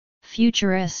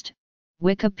Futurist,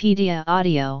 Wikipedia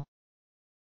audio.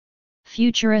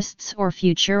 Futurists or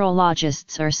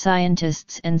futurologists are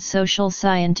scientists and social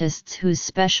scientists whose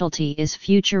specialty is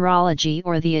futurology,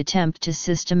 or the attempt to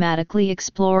systematically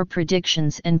explore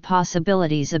predictions and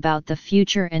possibilities about the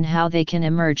future and how they can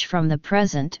emerge from the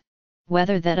present,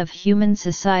 whether that of human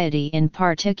society in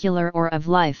particular or of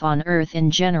life on Earth in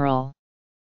general.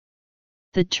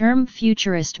 The term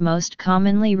futurist most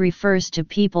commonly refers to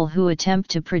people who attempt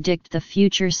to predict the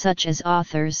future, such as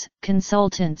authors,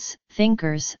 consultants,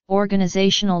 thinkers,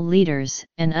 organizational leaders,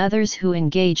 and others who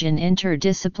engage in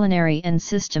interdisciplinary and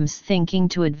systems thinking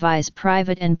to advise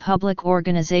private and public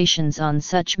organizations on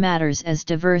such matters as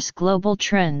diverse global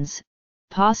trends,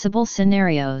 possible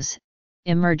scenarios,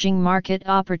 emerging market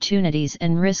opportunities,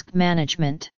 and risk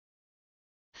management.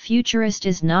 Futurist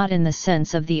is not in the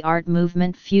sense of the art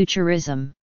movement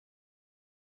Futurism.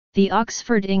 The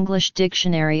Oxford English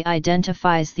Dictionary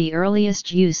identifies the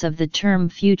earliest use of the term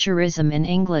Futurism in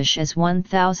English as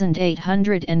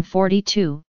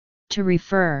 1842, to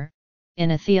refer,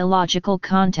 in a theological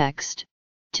context,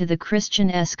 to the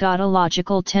Christian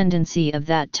eschatological tendency of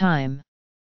that time.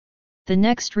 The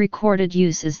next recorded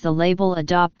use is the label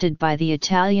adopted by the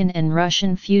Italian and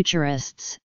Russian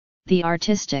Futurists, the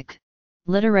artistic,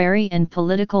 literary and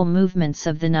political movements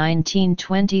of the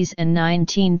 1920s and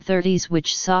 1930s,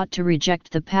 which sought to reject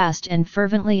the past and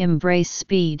fervently embrace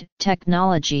speed,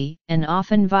 technology, and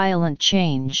often violent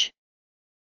change.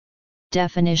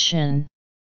 Definition: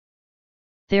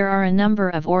 there are a number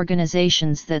of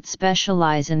organizations that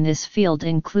specialize in this field,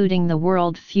 including the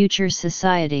World Future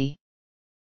Society.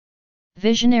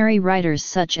 Visionary writers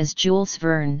such as Jules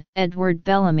Verne, Edward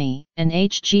Bellamy, and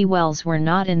H. G. Wells were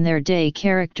not in their day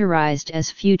characterized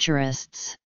as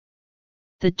futurists.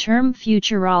 The term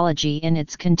futurology in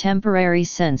its contemporary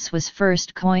sense was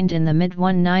first coined in the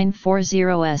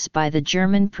mid-1940s by the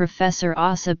German professor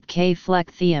Ossip K.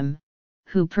 Flechthiam,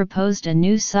 who proposed a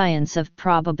new science of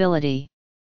probability.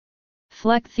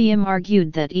 Flechthiam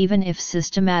argued that even if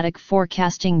systematic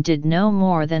forecasting did no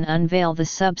more than unveil the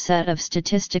subset of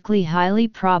statistically highly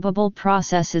probable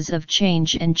processes of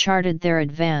change and charted their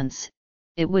advance,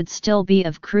 it would still be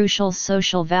of crucial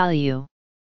social value.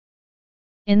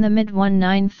 In the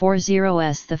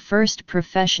mid-1940s, the first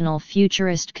professional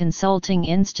futurist consulting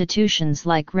institutions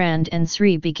like Rand and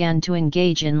Sri began to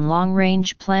engage in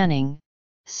long-range planning,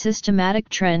 systematic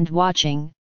trend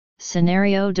watching,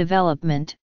 scenario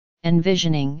development, and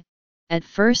visioning, at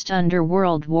first under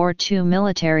World War II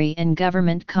military and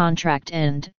government contract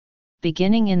and,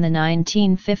 beginning in the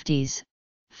 1950s,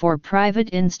 for private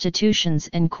institutions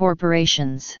and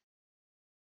corporations.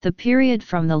 The period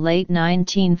from the late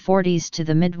 1940s to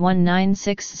the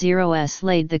mid-1960s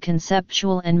laid the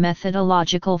conceptual and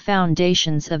methodological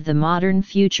foundations of the modern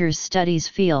futures studies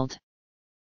field.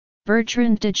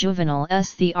 Bertrand de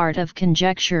Jouvenel's The Art of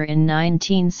Conjecture in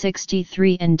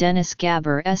 1963 and Dennis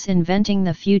Gaber's Inventing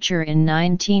the Future in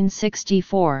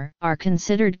 1964 are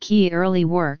considered key early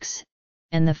works,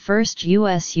 and the first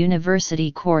U.S.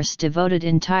 university course devoted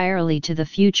entirely to the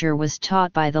future was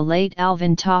taught by the late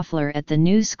Alvin Toffler at the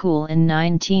New School in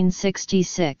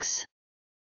 1966.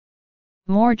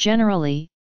 More generally,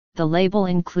 the label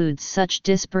includes such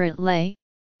disparate lay,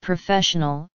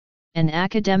 professional, and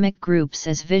academic groups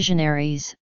as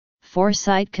visionaries,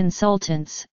 foresight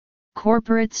consultants,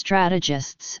 corporate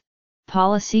strategists,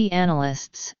 policy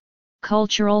analysts,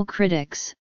 cultural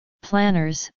critics,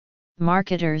 planners,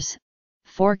 marketers,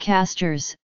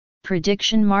 forecasters,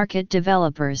 prediction market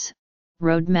developers,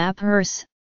 roadmappers,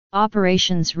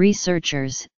 operations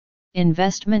researchers,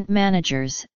 investment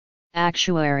managers,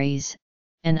 actuaries,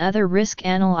 and other risk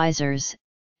analyzers,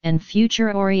 and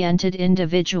future-oriented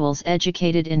individuals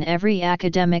educated in every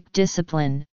academic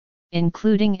discipline,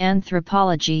 including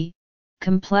anthropology,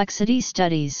 complexity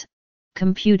studies,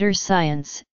 computer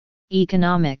science,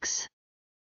 economics,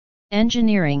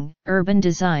 engineering, urban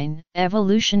design,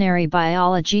 evolutionary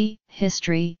biology,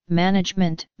 history,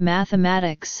 management,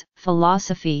 mathematics,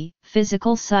 philosophy,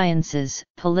 physical sciences,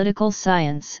 political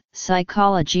science,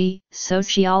 psychology,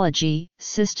 sociology,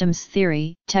 systems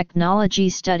theory, technology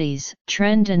studies,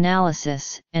 trend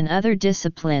analysis, and other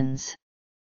disciplines.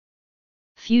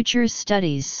 Futures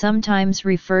studies, sometimes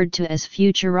referred to as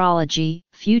futurology,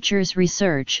 futures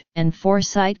research, and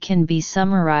foresight, can be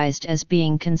summarized as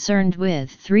being concerned with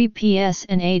 3 Ps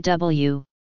and AW,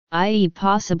 i.e.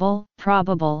 possible,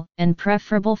 probable, and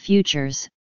preferable futures,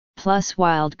 plus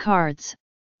wild cards,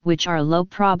 which are low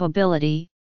probability,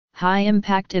 high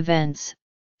impact events,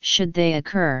 should they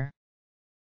occur.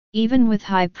 Even with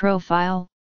high profile,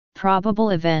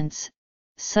 probable events,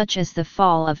 such as the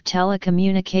fall of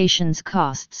telecommunications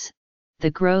costs,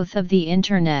 the growth of the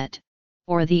Internet,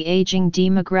 or the aging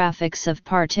demographics of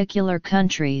particular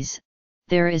countries,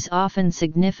 there is often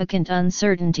significant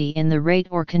uncertainty in the rate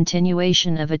or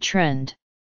continuation of a trend.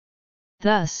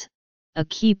 Thus, a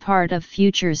key part of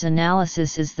futures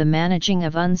analysis is the managing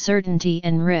of uncertainty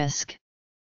and risk.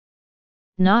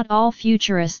 Not all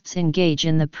futurists engage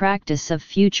in the practice of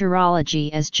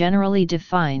futurology as generally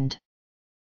defined.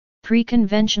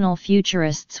 Pre-conventional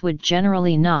futurists would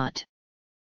generally not.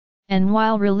 And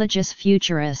while religious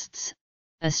futurists,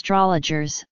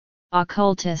 astrologers,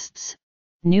 occultists,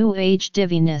 New Age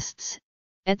divinists,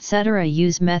 etc.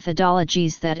 use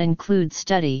methodologies that include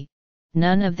study,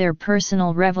 none of their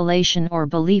personal revelation or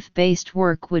belief-based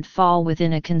work would fall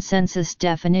within a consensus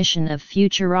definition of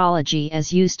futurology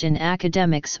as used in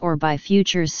academics or by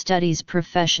futures studies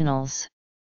professionals.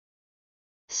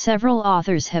 Several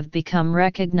authors have become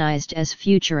recognized as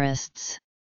futurists.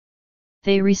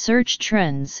 They research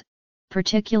trends,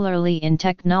 particularly in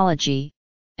technology,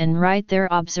 and write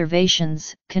their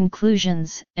observations,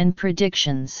 conclusions, and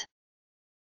predictions.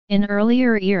 In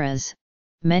earlier eras,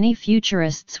 many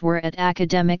futurists were at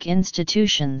academic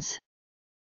institutions.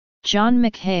 John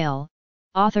McHale,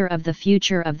 author of The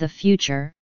Future of the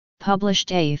Future,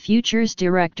 published a Futures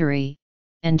Directory,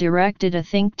 and directed a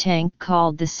think tank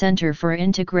called the Center for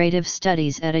Integrative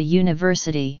Studies at a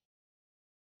university.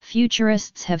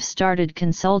 Futurists have started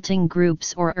consulting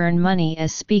groups or earn money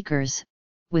as speakers,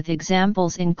 with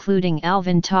examples including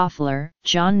Alvin Toffler,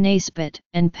 John Naisbitt,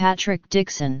 and Patrick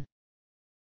Dixon.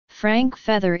 Frank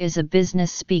Feather is a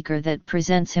business speaker that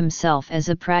presents himself as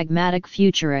a pragmatic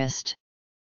futurist.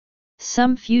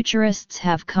 Some futurists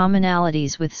have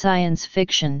commonalities with science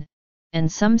fiction,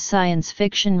 and some science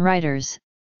fiction writers,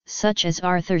 such as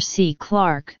Arthur C.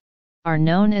 Clarke, are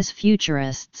known as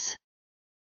futurists.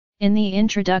 In the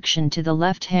introduction to The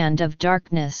Left Hand of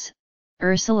Darkness,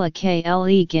 Ursula K.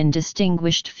 Le Guin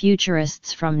distinguished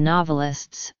futurists from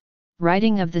novelists,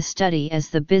 writing of the study as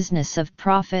the business of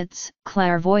prophets,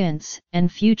 clairvoyants,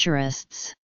 and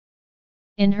futurists.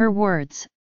 In her words,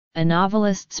 a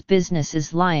novelist's business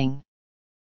is lying.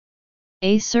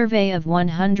 A survey of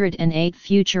 108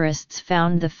 futurists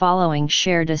found the following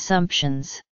shared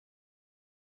assumptions.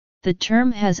 The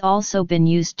term has also been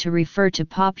used to refer to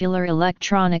popular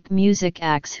electronic music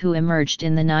acts who emerged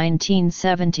in the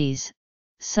 1970s,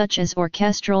 such as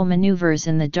Orchestral Maneuvers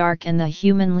in the Dark and the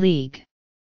Human League.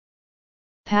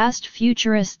 Past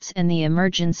futurists and the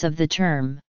emergence of the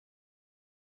term.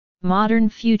 Modern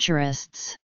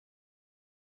futurists.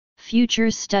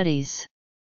 Futures studies.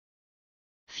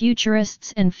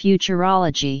 Futurists and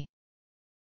futurology.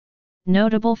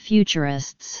 Notable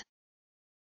futurists.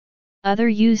 Other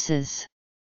uses.